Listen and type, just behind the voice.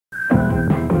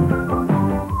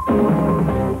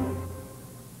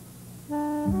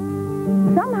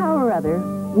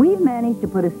we've managed to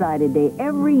put aside a day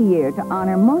every year to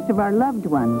honor most of our loved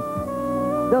ones.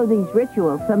 Though these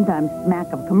rituals sometimes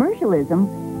smack of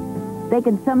commercialism, they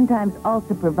can sometimes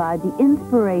also provide the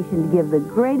inspiration to give the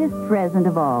greatest present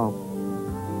of all,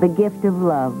 the gift of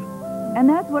love. And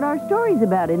that's what our story's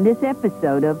about in this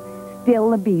episode of Still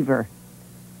the Beaver.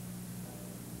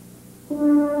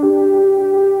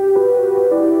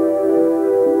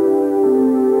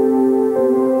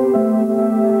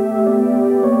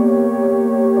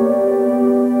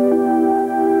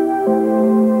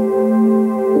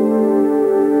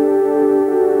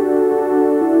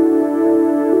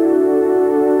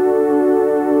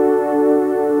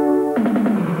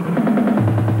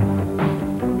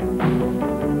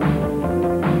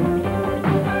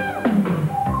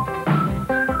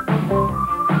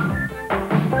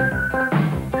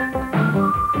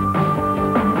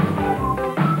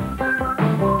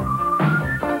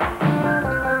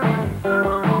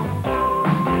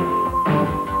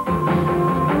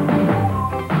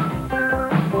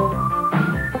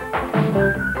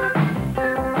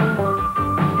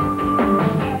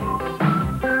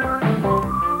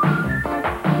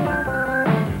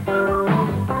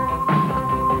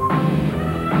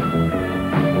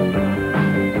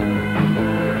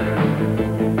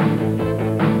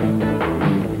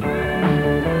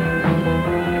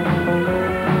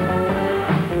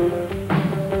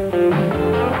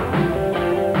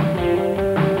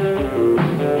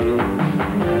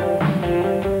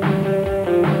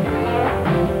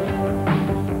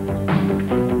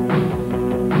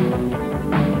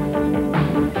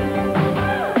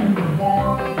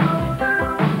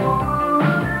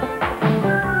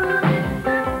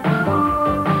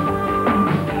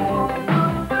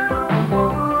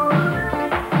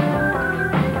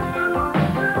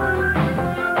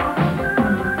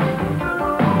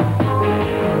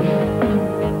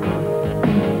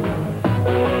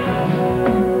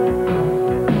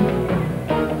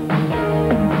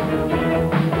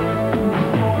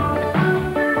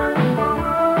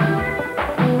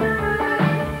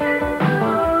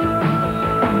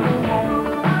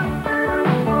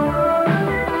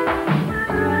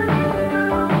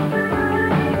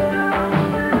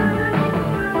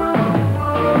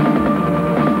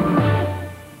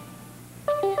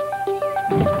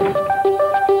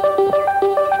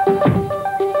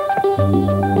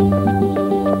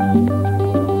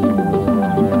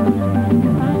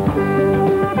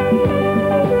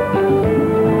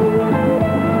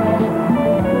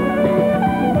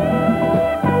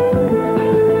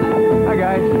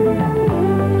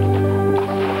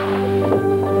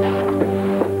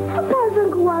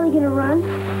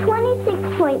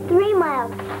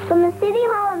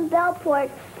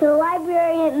 To the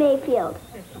library at Mayfield.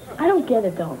 I don't get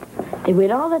it, though. They wait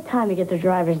all that time to get their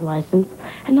driver's license,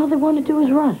 and all they want to do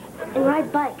is run. And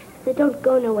ride bikes that don't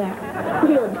go nowhere.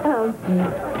 Real dumb.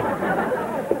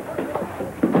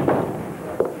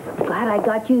 Glad I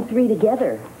got you three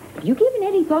together. Have you given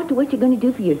any thought to what you're going to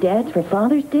do for your dads for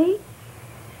Father's Day?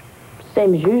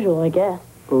 Same as usual, I guess.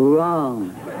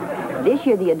 Wrong. This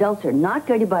year, the adults are not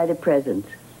going to buy the presents.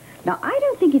 Now, I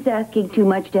don't think it's asking too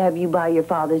much to have you buy your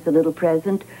fathers a little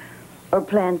present or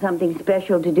plan something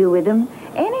special to do with them.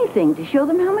 Anything to show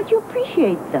them how much you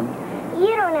appreciate them.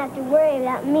 You don't have to worry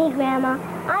about me, Grandma.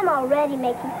 I'm already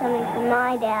making something for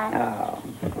my dad. Oh.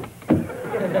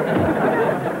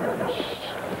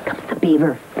 Shh, comes the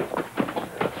beaver.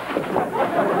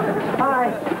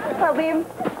 Hi. Hello, Beaver.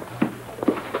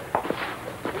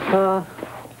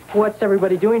 What's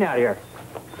everybody doing out here?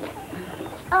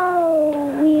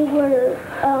 Oh, we were,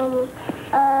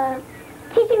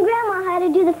 teaching Grandma how to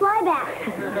do the flyback.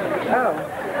 Oh.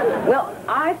 Well,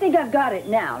 I think I've got it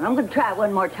now, and I'm going to try it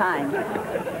one more time.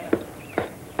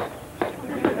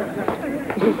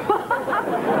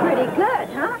 Pretty good,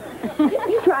 huh?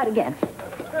 You try it again.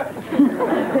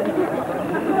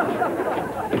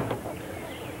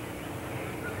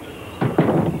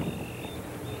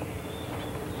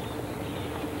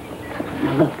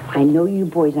 Now, look, I know you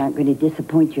boys aren't going to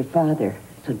disappoint your father,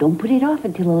 so don't put it off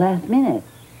until the last minute.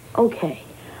 Okay.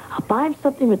 I'll buy him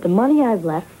something with the money I've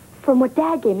left from what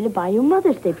Dad gave me to buy you a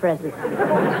Mother's Day present.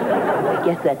 I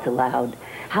guess that's allowed.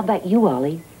 How about you,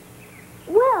 Ollie?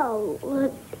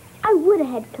 Well, I would have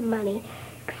had some money,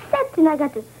 except then I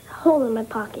got this hole in my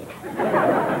pocket.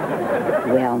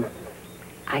 Well,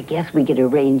 I guess we could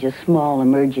arrange a small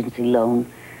emergency loan,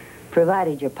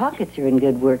 provided your pockets are in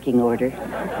good working order.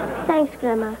 Thanks,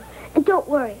 Grandma. And don't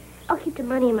worry, I'll keep the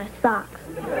money in my socks.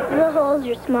 The holes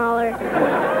are smaller.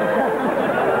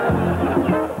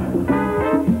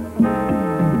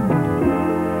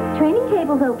 Training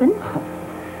table's open.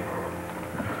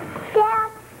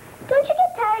 Dad, don't you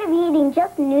get eating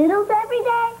just noodles every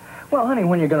day? Well, honey,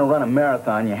 when you're going to run a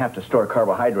marathon, you have to store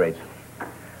carbohydrates.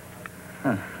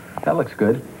 Huh, that looks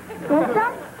good. Want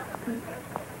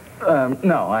some?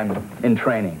 No, I'm in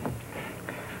training.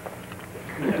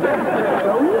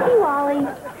 Go easy, Wally.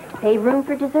 Save room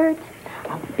for dessert.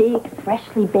 A big,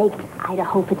 freshly baked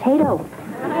Idaho potato.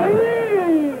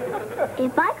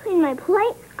 If I clean my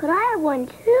plate, could I have one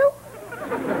too?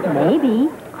 Maybe.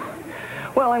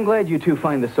 Well, I'm glad you two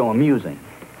find this so amusing.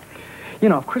 You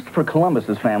know, if Christopher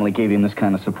Columbus's family gave him this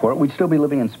kind of support, we'd still be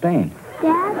living in Spain.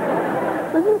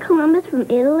 Dad, wasn't Columbus from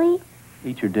Italy?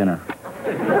 Eat your dinner.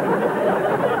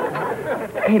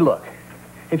 Hey, look.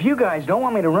 If you guys don't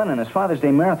want me to run in this Father's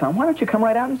Day marathon, why don't you come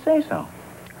right out and say so?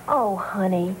 Oh,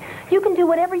 honey, you can do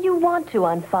whatever you want to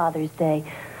on Father's Day.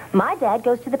 My dad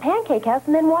goes to the pancake house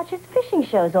and then watches fishing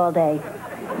shows all day.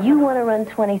 You want to run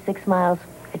 26 miles,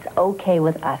 it's okay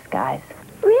with us, guys.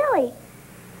 Really?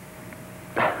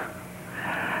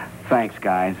 Thanks,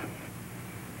 guys.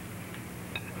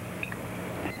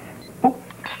 Oh.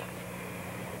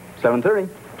 7:30.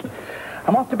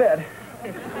 I'm off to bed.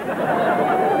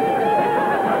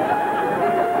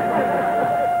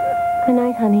 Good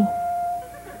night, honey.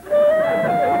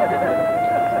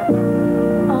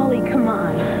 Ollie, come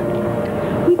on.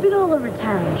 We've been all over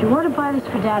town. Do you want to buy this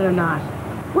for Dad or not?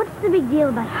 What's the big deal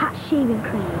about hot shaving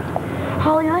cream?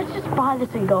 Holly, let's just buy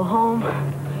this and go home.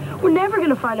 We're never going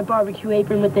to find a barbecue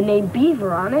apron with the name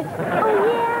Beaver on it. Oh,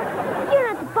 yeah?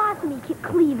 You're not the boss of me,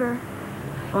 Cleaver.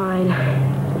 Fine.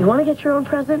 You want to get your own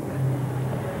present?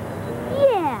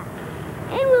 Yeah.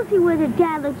 And we'll see whether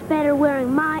Dad looks better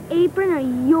wearing my apron or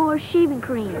your shaving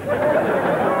cream.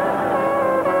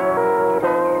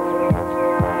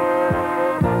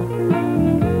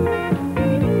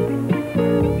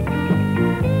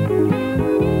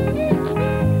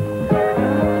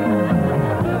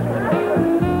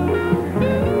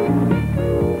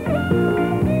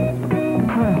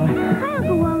 Hi,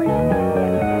 Uncle Wally.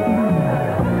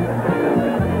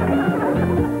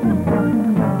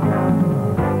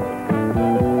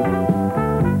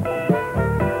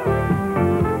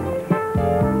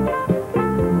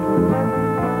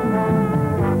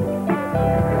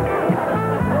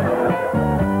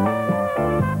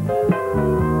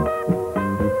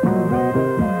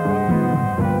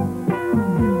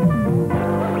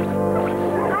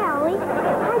 Hi, Ollie.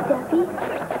 Hi, Duffy.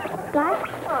 Guys?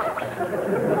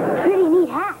 Pretty neat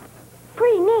hat.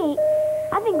 Pretty neat.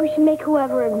 I think we should make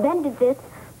whoever invented this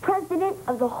president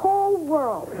of the whole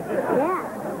world. Yeah.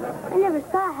 I never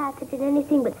saw a hat that did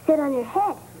anything but sit on your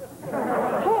head.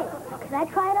 Hey, could I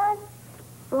try it on?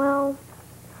 Well,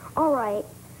 all right.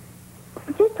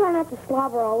 Just try not to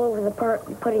slobber all over the part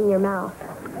you put in your mouth.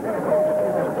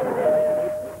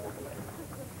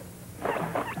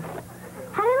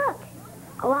 How'd it look?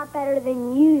 A lot better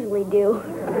than you usually do.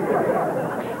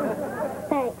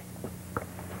 Thanks.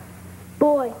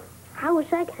 Boy, I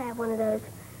wish I could have one of those.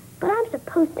 But I'm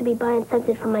supposed to be buying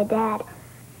something for my dad.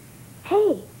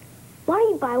 Hey, why don't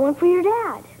you buy one for your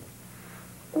dad?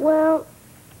 Well,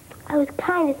 I was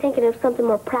kind of thinking of something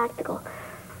more practical.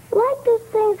 Like those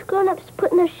things grown-ups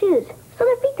put in their shoes, so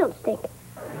their feet don't stink.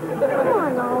 Come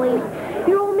on, Ollie.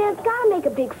 Your old man's gotta make a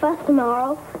big fuss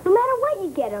tomorrow, no matter what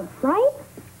you get him, right?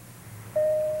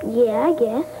 Yeah, I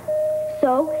guess.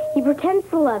 So, he pretends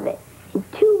to love it. In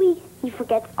 2 weeks, he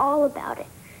forgets all about it.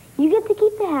 You get to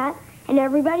keep the hat, and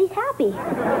everybody's happy.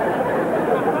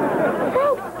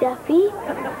 Thanks, Duffy.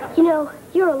 You know,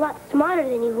 you're a lot smarter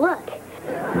than you look.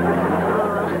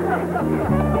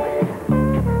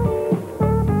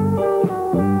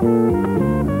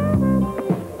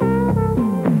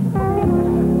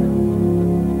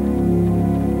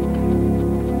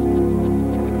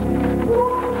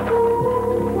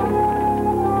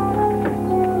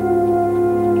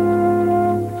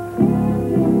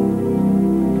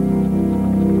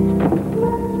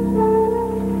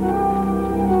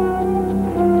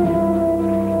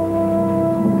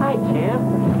 Hi, Champ.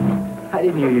 I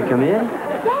didn't hear you come in.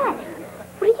 Dad,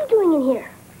 what are you doing in here?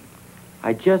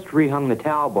 I just rehung the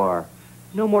towel bar.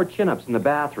 No more chin-ups in the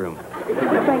bathroom.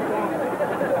 Right,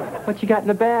 Dad. What you got in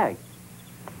the bag?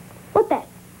 What bag?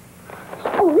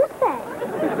 Oh, this bag.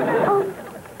 Oh,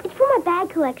 it's for my bag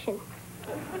collection.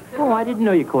 Oh, I didn't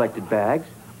know you collected bags.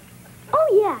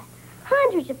 Oh, yeah.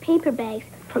 Hundreds of paper bags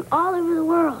from all over the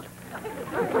world.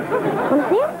 Want to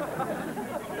see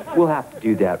 'em? We'll have to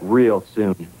do that real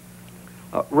soon.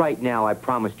 Right now, I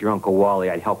promised your Uncle Wally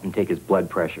I'd help him take his blood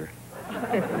pressure.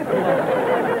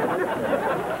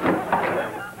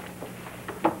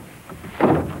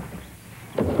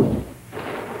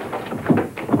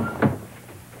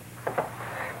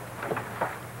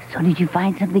 So did you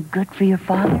find something good for your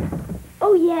father?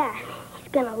 Oh, yeah. He's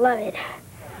gonna love it.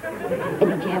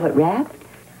 And did you have it wrapped?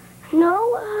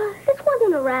 No, this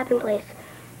wasn't a wrapping place.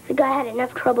 The guy had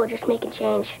enough trouble just making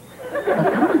change.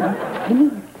 Well, come on. You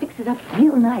need to fix it up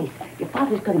real nice. Your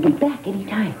father's going to be back any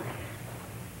time.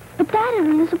 But Dad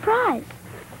isn't a surprise.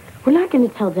 We're not going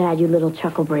to tell Dad, you little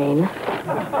chuckle brain.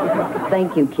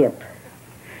 Thank you, Kip.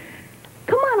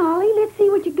 Come on, Ollie. Let's see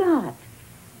what you got.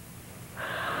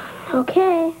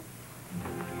 Okay.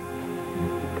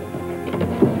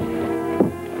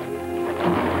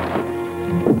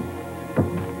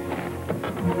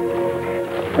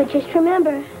 But just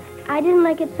remember, I didn't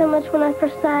like it so much when I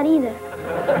first saw it either.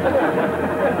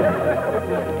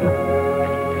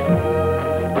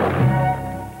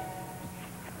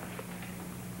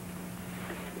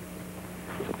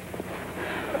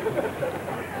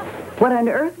 What on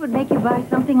earth would make you buy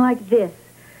something like this?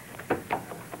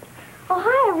 Oh,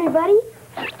 hi, everybody.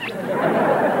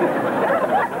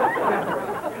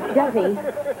 Duffy,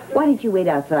 why didn't you wait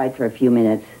outside for a few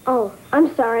minutes? Oh,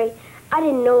 I'm sorry. I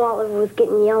didn't know Oliver was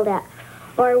getting yelled at,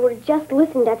 or I would have just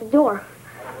listened at the door.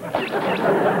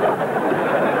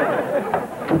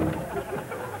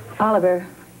 Oliver,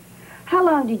 how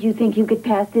long did you think you could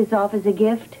pass this off as a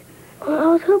gift? Well, I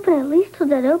was hoping at least till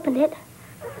Dad opened it.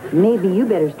 Maybe you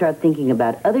better start thinking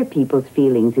about other people's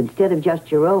feelings instead of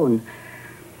just your own.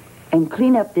 And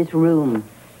clean up this room.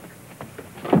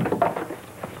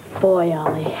 Boy,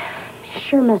 Ollie, you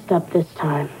sure messed up this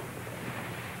time.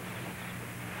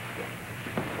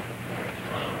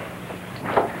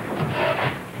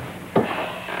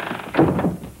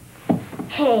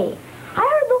 Hey, I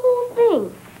heard the whole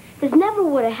thing. This never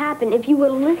would have happened if you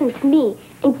would have listened to me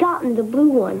and gotten the blue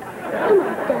one. Come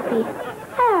on, Duffy.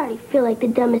 I already feel like the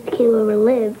dumbest kid who ever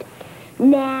lived.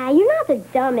 Nah, you're not the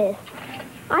dumbest.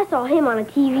 I saw him on a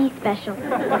TV special.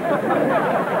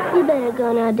 You better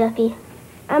go now, Duffy.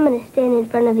 I'm going to stand in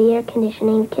front of the air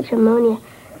conditioning and catch ammonia.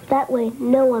 That way,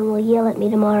 no one will yell at me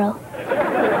tomorrow.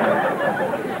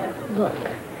 Look,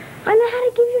 I know how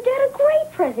to give your dad a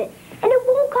great present, and it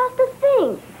won't cost a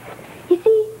thing. You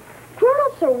see,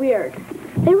 grown-ups are weird.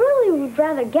 They really would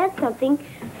rather get something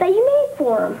that you made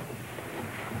for them.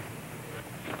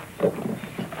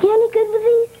 You any good with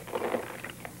these?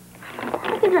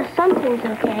 I think there's some things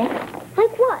okay.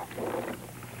 Like what?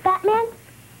 Batman?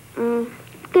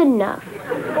 Good enough.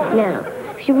 Now,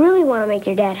 if you really want to make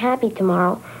your dad happy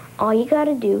tomorrow, all you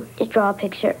gotta do is draw a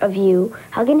picture of you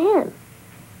hugging him.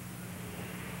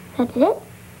 That's it?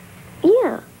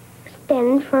 Yeah. Stand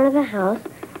in front of the house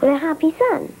with a happy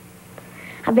son.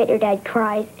 I bet your dad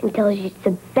cries and tells you it's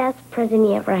the best present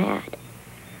he ever had.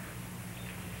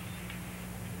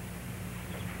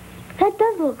 That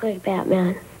does look like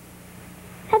Batman.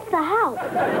 That's the house.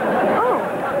 Oh.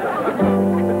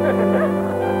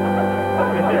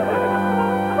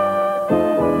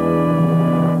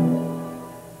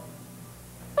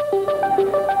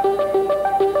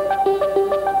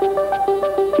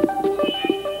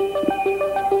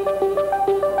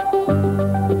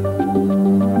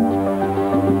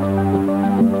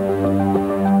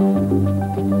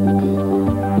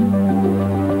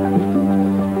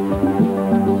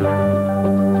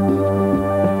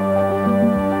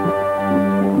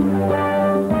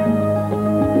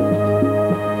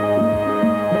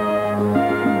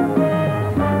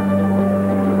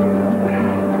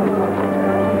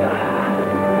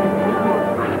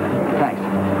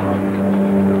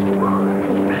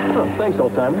 Thanks,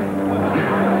 old-timer.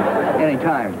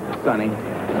 Anytime, Sonny.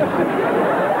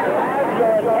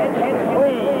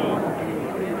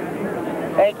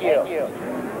 Thank you.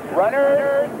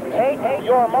 Runners, take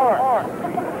your mark.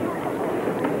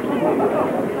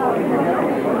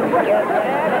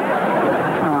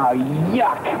 Oh,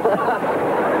 yuck.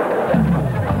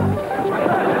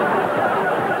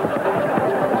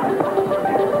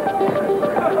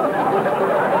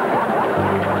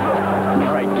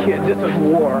 All right, kid, this is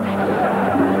war.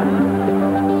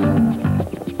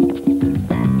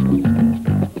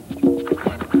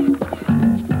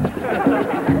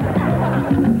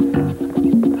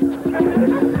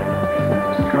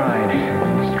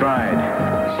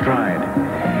 Stride.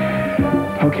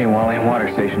 Okay, Wally,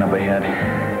 water station up ahead.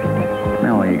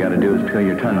 Now all you gotta do is peel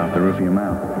your tongue off the roof of your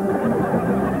mouth.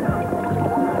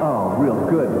 Oh, real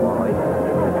good, Wally.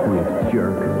 You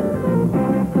jerk.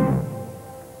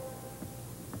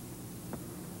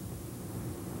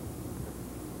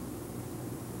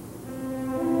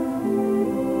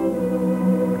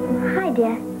 Hi,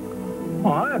 Dad.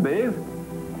 Oh, hi, babe.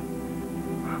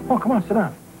 Oh, come on, sit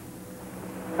down.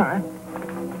 All right.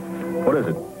 What is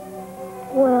it?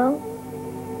 Well,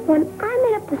 when I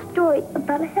made up the story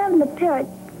about having a parrot,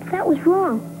 that was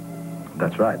wrong.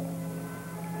 That's right.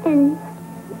 And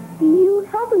you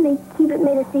helping me keep it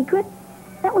made a secret.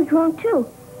 That was wrong, too.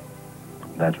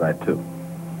 That's right, too.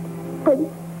 But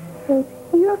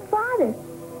you're a father.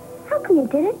 How come you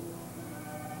did it?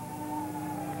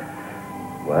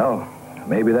 Well,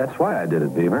 maybe that's why I did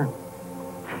it, Beaver.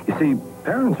 You see,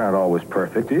 parents aren't always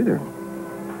perfect either.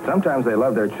 Sometimes they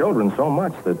love their children so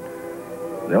much that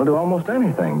they'll do almost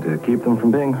anything to keep them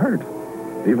from being hurt,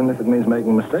 even if it means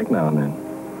making a mistake now and then.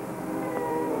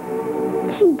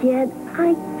 Gee, Dad,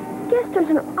 I guess there's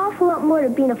an awful lot more to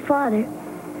being a father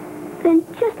than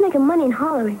just making money and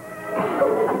hollering.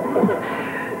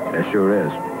 There sure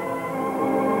is.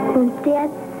 Dad,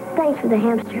 thanks for the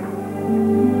hamster.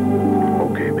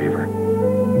 Okay, Beaver.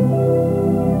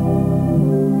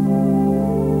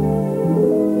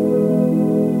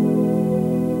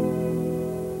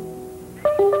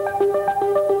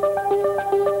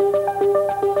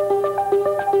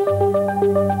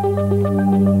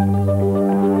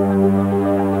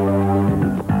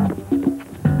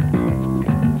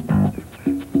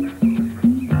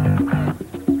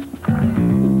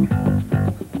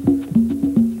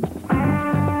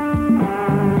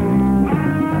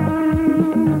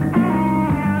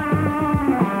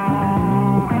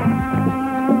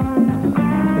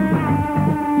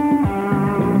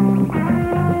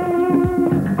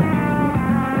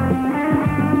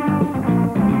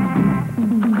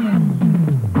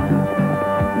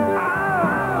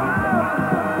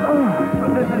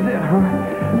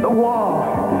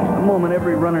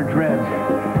 Every runner dreads.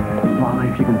 Molly,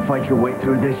 if you can fight your way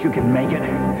through this, you can make it. Oh,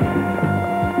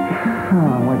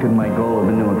 why couldn't my goal have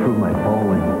been to improve my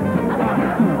bowling?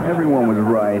 Everyone was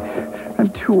right. I'm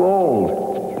too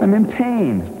old. I'm in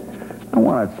pain. I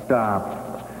want to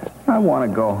stop. I want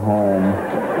to go home.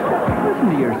 Listen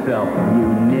to yourself, you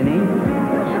ninny.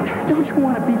 Don't you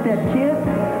want to beat that kid?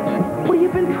 What have you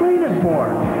been training for?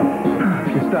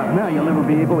 If you stop now, you'll never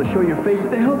be able to show your face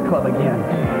at the health club again.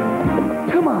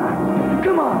 Come on.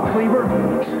 Come on, Cleaver.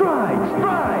 Stride,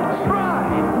 stride,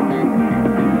 stride.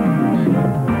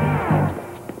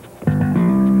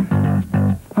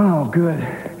 Oh, good.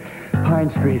 Pine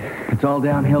Street. It's all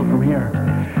downhill from here.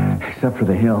 Except for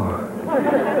the hill.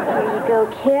 There you go,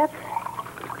 Kip.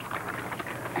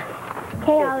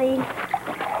 Hey, Ollie.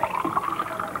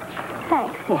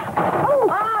 Thanks. Yeah.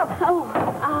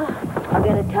 I'll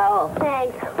get a towel.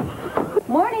 Thanks.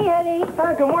 Morning, Eddie.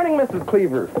 Good morning, Mrs.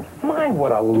 Cleaver. My,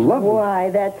 what a lovely... Why,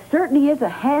 that certainly is a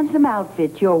handsome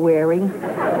outfit you're wearing.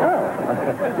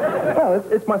 Well,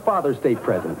 it's my Father's Day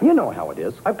present. You know how it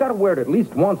is. I've got to wear it at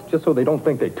least once just so they don't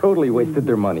think they totally wasted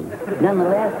their money.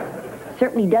 Nonetheless,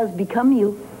 certainly does become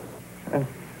you.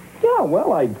 Yeah,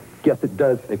 well, I guess it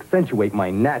does accentuate my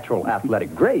natural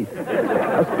athletic grace.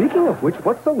 Speaking of which,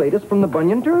 what's the latest from the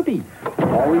Bunyan Derby?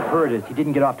 All we've heard is he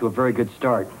didn't get off to a very good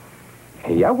start.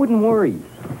 Hey, I wouldn't worry.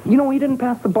 You know, he didn't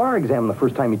pass the bar exam the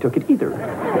first time he took it either.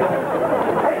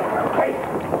 Hey,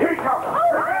 here he comes.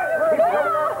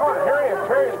 Here he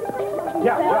is.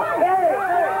 Yeah.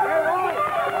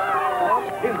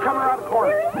 He's coming around the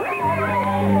corner.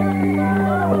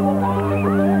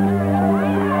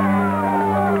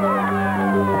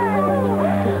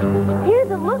 He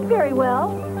doesn't look very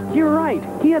well. You're right.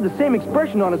 He had the same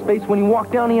expression on his face when he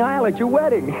walked down the aisle at your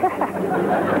wedding.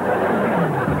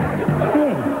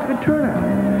 Hey, good turnout.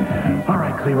 All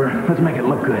right, Cleaver, let's make it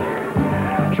look good.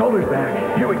 Shoulders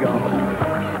back. Here we go.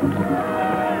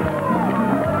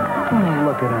 Oh,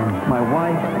 look at him. My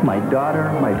wife, my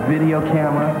daughter, my video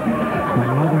camera, my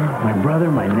mother, my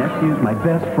brother, my nephews, my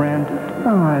best friend.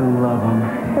 Oh, I love them.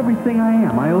 Everything I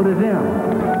am, I owe to them.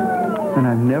 And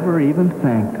I've never even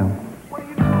thanked them.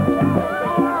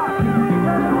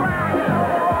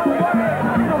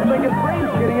 I don't think his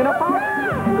brain's getting enough out.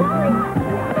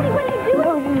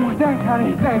 Thanks,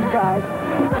 honey. Thanks, guys.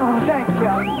 Oh, thanks,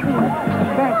 Joe.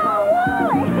 Thanks, Mom.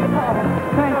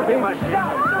 Thanks, baby. Let's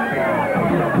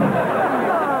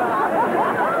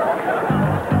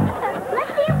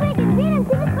see if we can beat him to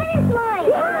the finish line.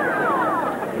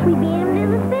 Yeah. We beat him to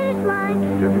the finish line.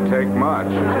 Didn't take much.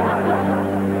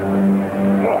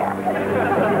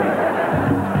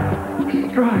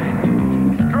 Stride.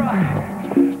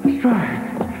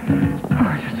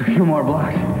 Oh, just a few more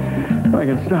blocks. I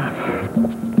can stop.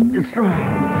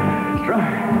 Stride.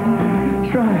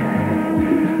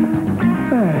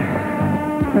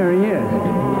 There he is.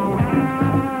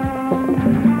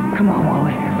 Come on,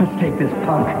 Wally. Let's take this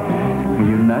punk. Are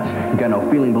you nuts? You got no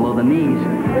feeling below the knees.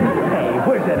 Hey,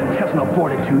 where's that intestinal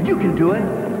fortitude? You can do it.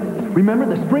 Remember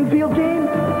the Springfield game?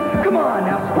 Come on,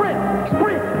 now sprint!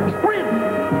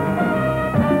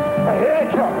 Here it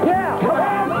comes. Yeah.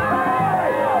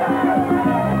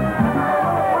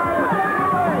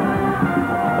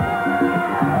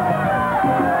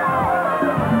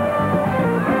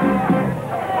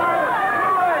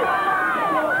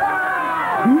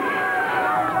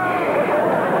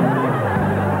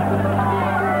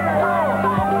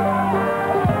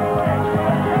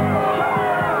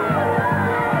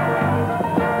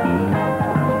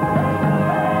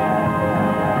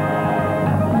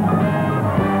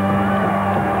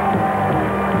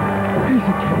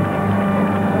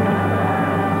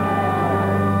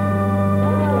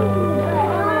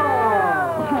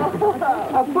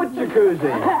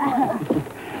 Ribisi.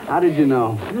 How did you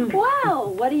know?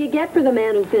 Well, what do you get for the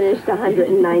man who finished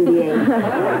 198?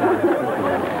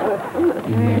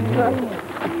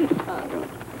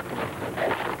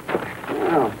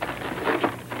 Well,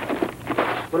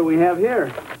 what do we have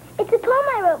here? It's a poem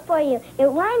I wrote for you. It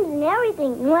rhymes and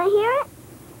everything. You want to hear it?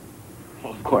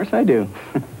 Well, of course I do.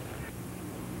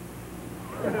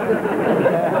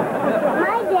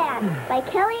 My Dad, by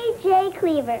Kelly J.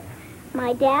 Cleaver.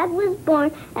 My dad was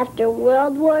born after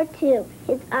World War II.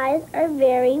 His eyes are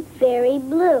very, very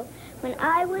blue. When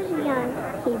I was young,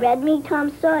 he read me Tom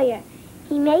Sawyer.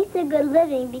 He makes a good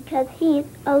living because he's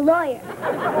a lawyer.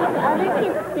 Other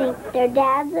kids think their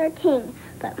dads are king,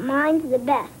 but mine's the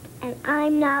best, and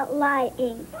I'm not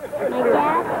lying. My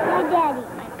dad, my daddy,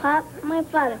 my pop, my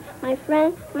father, my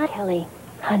friend, my... Kelly,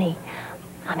 honey,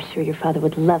 I'm sure your father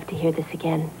would love to hear this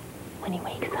again when he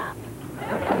wakes up.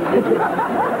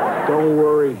 Don't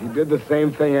worry. He did the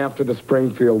same thing after the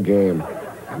Springfield game.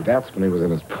 And that's when he was in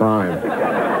his prime.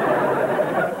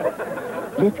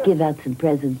 Let's give out some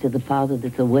presents to the father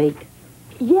that's awake.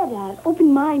 Yeah, Dad.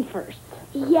 Open mine first.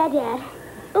 Yeah, Dad.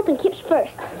 Open Kip's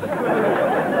first.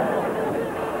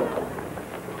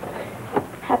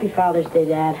 Happy Father's Day,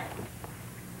 Dad.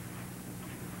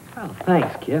 Oh,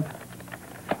 thanks, Kip.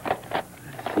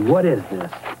 Let's see, what is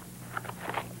this?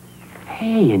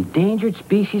 Hey, endangered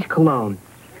species cologne.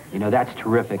 You know, that's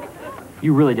terrific.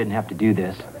 You really didn't have to do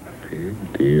this. Big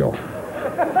deal.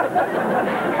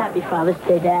 Happy Father's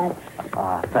Day, Dad.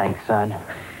 Ah, thanks, son.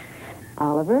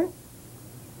 Oliver,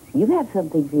 you have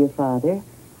something for your father.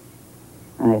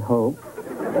 I hope.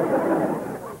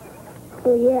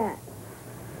 Oh, yeah.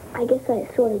 I guess I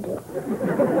sort of do.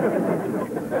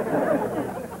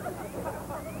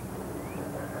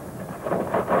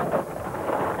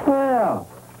 Well,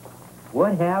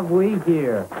 what have we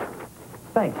here?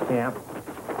 Thanks, champ.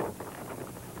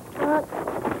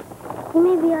 You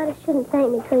maybe shouldn't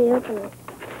thank me till you open it.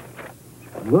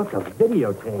 Look, a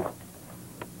videotape.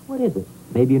 What is it?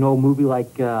 Maybe an old movie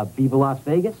like Viva Las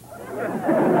Vegas?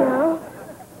 No.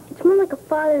 It's more like a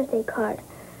Father's Day card.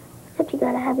 Except you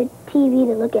gotta have a TV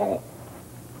to look at it.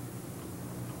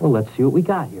 Well, let's see what we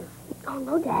got here. Oh,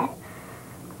 no, Dad.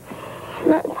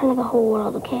 Not in front of the whole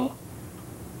world, okay?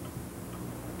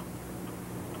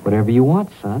 Whatever you want,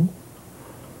 son.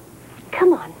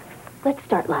 Come on, let's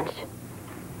start lunch.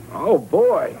 Oh,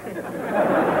 boy.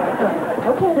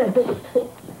 Okay.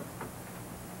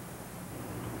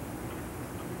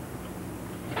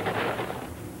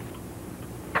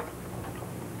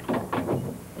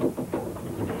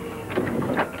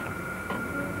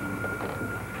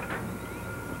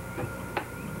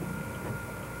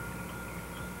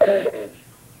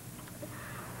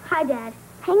 Hi, Dad.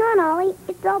 Hang on, Ollie.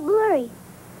 It's all blurry.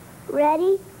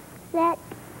 Ready, set,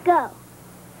 go.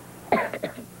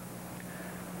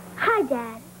 Hi,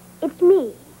 Dad. It's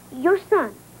me, your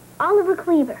son, Oliver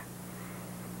Cleaver.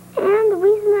 And the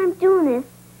reason I'm doing this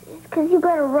is because you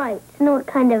got a right to know what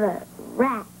kind of a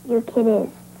rat your kid is.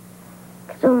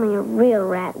 Because only a real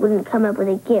rat wouldn't come up with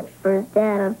a gift for his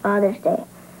dad on Father's Day.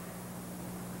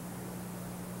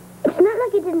 It's not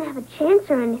like he didn't have a chance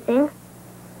or anything.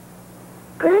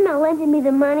 Grandma lended me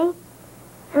the money,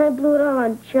 and I blew it all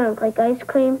on junk, like ice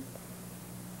cream.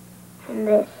 And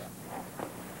this.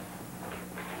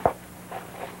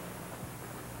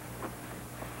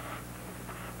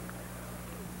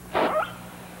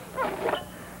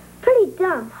 Pretty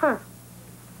dumb, huh?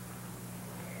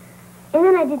 And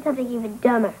then I did something even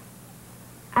dumber.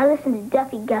 I listened to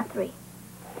Duffy Guthrie.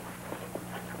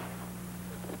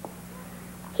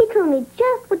 He told me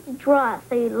just what to draw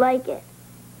so you'd like it.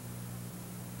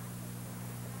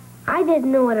 I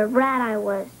didn't know what a rat I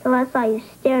was till I saw you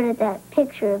staring at that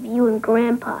picture of you and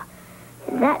Grandpa.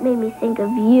 And that made me think of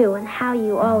you and how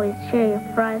you always share your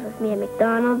fries with me at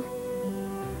McDonald's.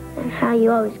 And how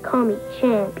you always call me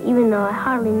champ, even though I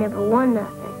hardly never won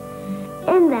nothing.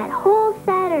 And that whole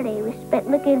Saturday we spent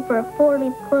looking for a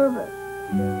four-leaf clover.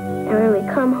 And when we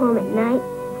come home at night,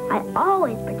 I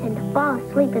always pretend to fall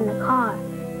asleep in the car.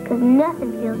 Because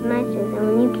nothing feels nicer than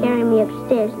when you carry me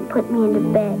upstairs and put me into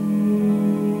bed.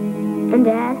 And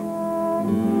Dad,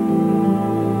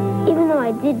 even though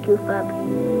I did goof up,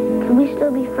 can we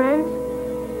still be friends?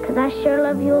 Because I sure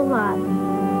love you a lot.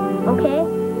 Okay?